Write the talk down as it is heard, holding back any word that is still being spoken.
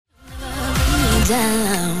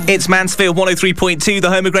It's Mansfield 103.2, the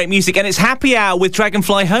home of great music, and it's Happy Hour with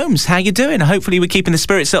Dragonfly Homes. How you doing? Hopefully we're keeping the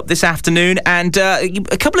spirits up this afternoon. And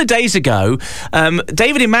a couple of days ago,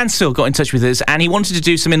 David in Mansfield got in touch with us, and he wanted to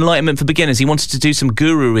do some enlightenment for beginners. He wanted to do some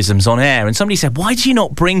guruisms on air, and somebody said, why do you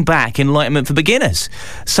not bring back enlightenment for beginners?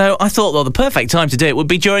 So I thought, well, the perfect time to do it would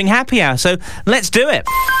be during Happy Hour, so let's do it.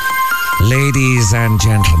 Ladies and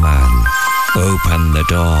gentlemen, open the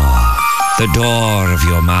door of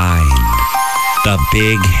your mind. The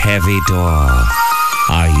big, heavy door.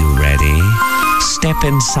 Are you ready? Step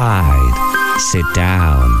inside, sit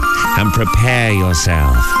down, and prepare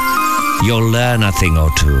yourself. You'll learn a thing or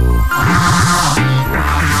two. 1,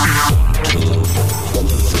 2,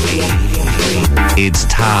 3. It's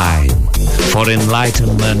time for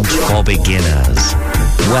enlightenment for beginners.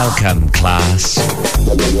 Welcome, class.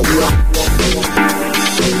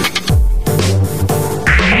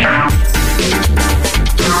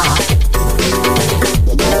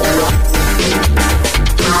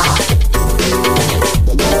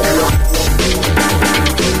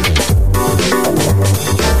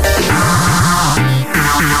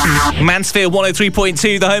 Mansfield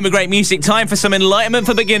 103.2, the home of great music. Time for some enlightenment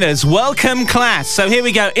for beginners. Welcome, class. So here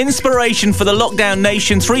we go. Inspiration for the lockdown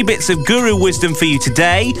nation. 3 bits of guru wisdom for you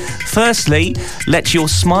today. Firstly, let your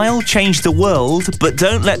smile change the world, but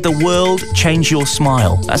don't let the world change your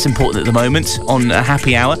smile. That's important at the moment on a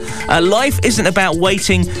Happy Hour. Life isn't about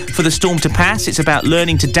waiting for the storm to pass. It's about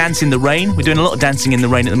learning to dance in the rain. We're doing a lot of dancing in the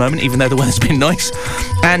rain at the moment, even though the weather's been nice.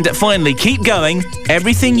 And finally, keep going.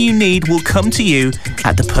 Everything you need will come to you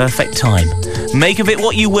at the perfect time. Make of it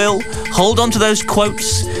what you will. Hold on to those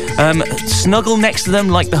quotes. Snuggle next to them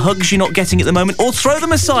like the hugs you're not getting at the moment, or throw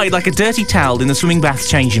them aside like a dirty towel in the swimming bath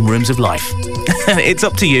changing rooms of life. It's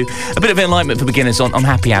up to you. A bit of enlightenment for beginners on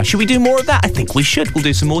Happy Hour. Should we do more of that? I think we should. We'll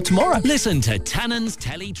do some more tomorrow. Listen to Tannen's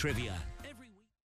Telly Trivia.